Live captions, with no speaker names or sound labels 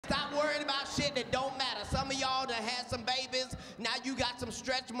it don't matter. Some of y'all that had some babies, now you got some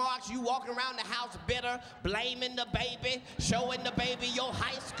stretch marks, you walking around the house bitter, blaming the baby, showing the baby your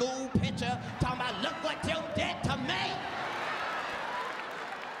high school picture, talking about, look what you did to me.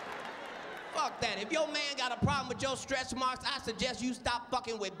 Fuck that. If your man got a problem with your stretch marks, I suggest you stop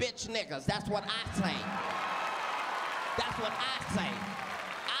fucking with bitch niggas. That's what I say. That's what I say.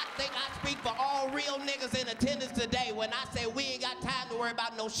 I think I speak for all real niggas in attendance today when I say we ain't got time to worry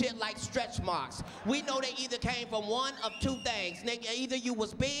about no shit like stretch marks. We know they either came from one of two things. Nigga, either you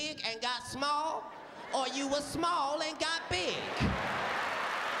was big and got small, or you was small and got big.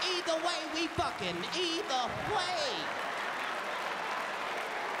 Either way, we fucking. Either way.